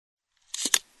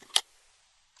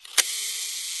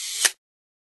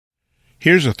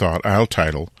Here's a thought I'll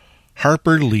title,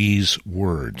 Harper Lee's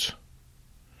Words.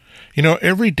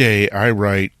 Every day I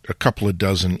write a couple of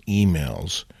dozen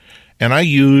emails, and I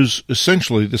use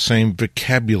essentially the same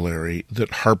vocabulary that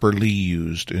Harper Lee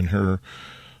used in her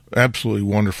absolutely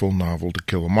wonderful novel To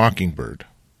Kill a Mockingbird.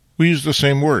 We use the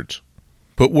same words.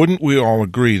 But wouldn't we all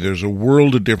agree there's a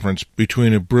world of difference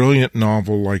between a brilliant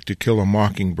novel like To Kill a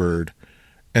Mockingbird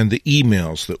and the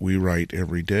emails that we write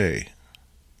every day?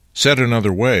 Said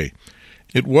another way,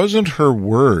 it wasn't her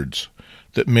words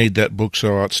that made that book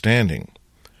so outstanding,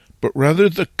 but rather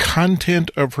the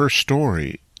content of her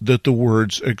story that the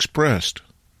words expressed.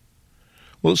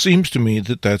 Well, it seems to me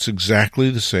that that's exactly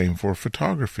the same for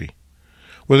photography.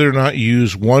 Whether or not you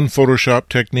use one Photoshop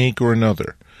technique or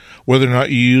another, whether or not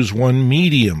you use one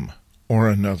medium or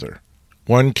another,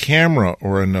 one camera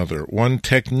or another, one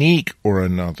technique or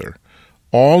another,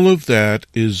 all of that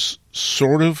is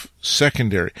sort of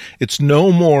secondary. It's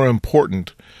no more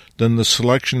important than the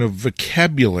selection of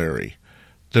vocabulary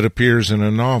that appears in a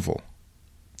novel.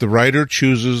 The writer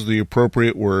chooses the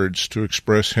appropriate words to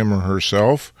express him or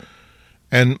herself,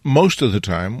 and most of the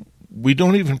time, we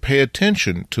don't even pay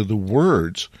attention to the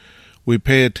words. We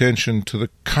pay attention to the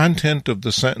content of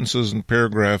the sentences and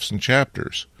paragraphs and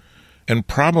chapters. And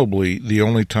probably the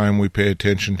only time we pay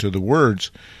attention to the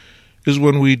words is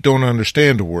when we don't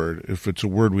understand a word, if it's a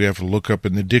word we have to look up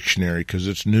in the dictionary because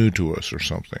it's new to us or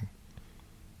something.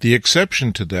 The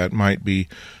exception to that might be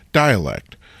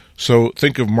dialect. So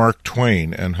think of Mark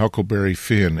Twain and Huckleberry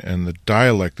Finn and the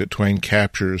dialect that Twain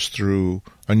captures through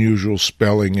unusual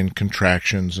spelling and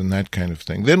contractions and that kind of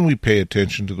thing. Then we pay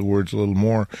attention to the words a little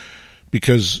more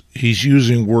because he's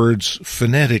using words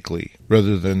phonetically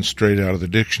rather than straight out of the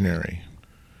dictionary.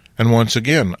 And once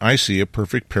again, I see a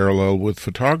perfect parallel with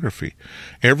photography.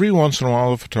 Every once in a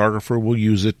while, a photographer will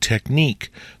use a technique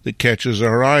that catches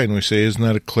our eye, and we say, isn't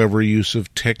that a clever use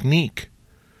of technique?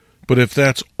 But if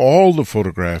that's all the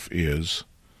photograph is,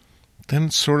 then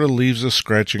it sort of leaves us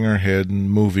scratching our head and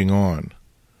moving on.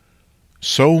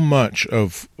 So much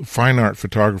of fine art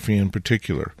photography in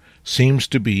particular seems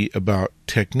to be about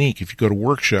technique. If you go to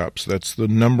workshops, that's the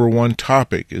number one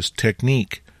topic is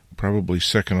technique, probably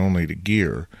second only to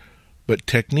gear. But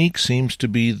technique seems to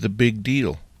be the big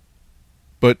deal.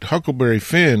 But Huckleberry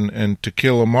Finn and To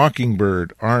Kill a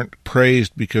Mockingbird aren't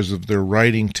praised because of their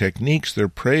writing techniques. They're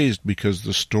praised because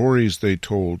the stories they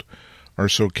told are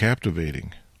so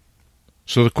captivating.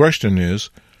 So the question is,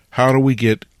 how do we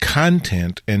get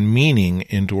content and meaning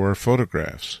into our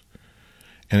photographs?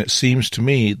 And it seems to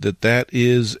me that that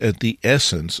is at the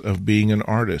essence of being an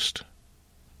artist,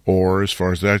 or, as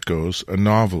far as that goes, a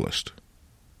novelist.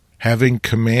 Having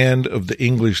command of the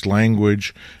English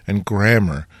language and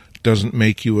grammar doesn't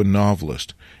make you a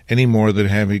novelist, any more than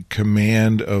having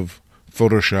command of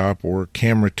Photoshop or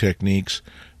camera techniques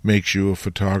makes you a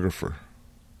photographer.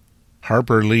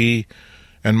 Harper Lee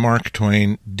and Mark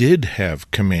Twain did have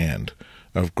command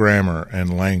of grammar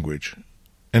and language,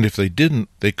 and if they didn't,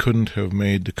 they couldn't have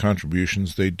made the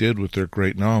contributions they did with their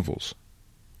great novels.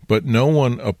 But no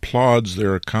one applauds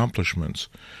their accomplishments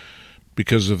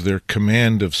because of their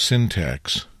command of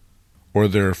syntax or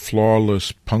their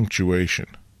flawless punctuation.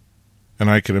 And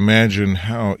I can imagine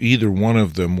how either one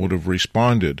of them would have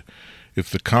responded if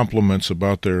the compliments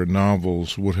about their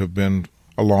novels would have been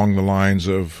along the lines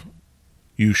of,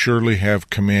 "You surely have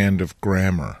command of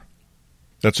grammar."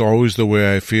 That's always the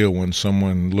way I feel when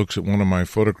someone looks at one of my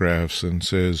photographs and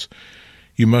says,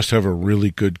 "You must have a really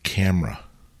good camera."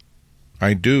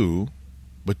 I do,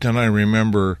 but then I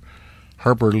remember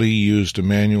Harper Lee used a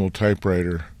manual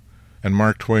typewriter, and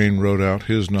Mark Twain wrote out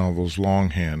his novels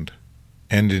longhand.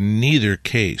 And in neither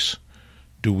case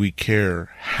do we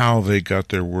care how they got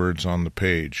their words on the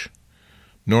page,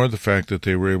 nor the fact that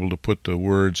they were able to put the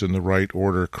words in the right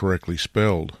order correctly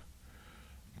spelled.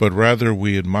 But rather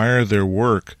we admire their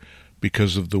work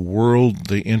because of the world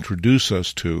they introduce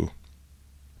us to,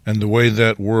 and the way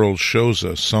that world shows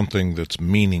us something that's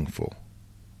meaningful.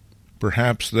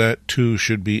 Perhaps that, too,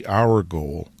 should be our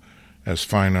goal as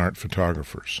fine art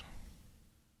photographers.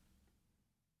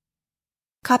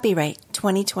 Copyright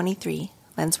 2023,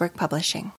 Lenswork Publishing.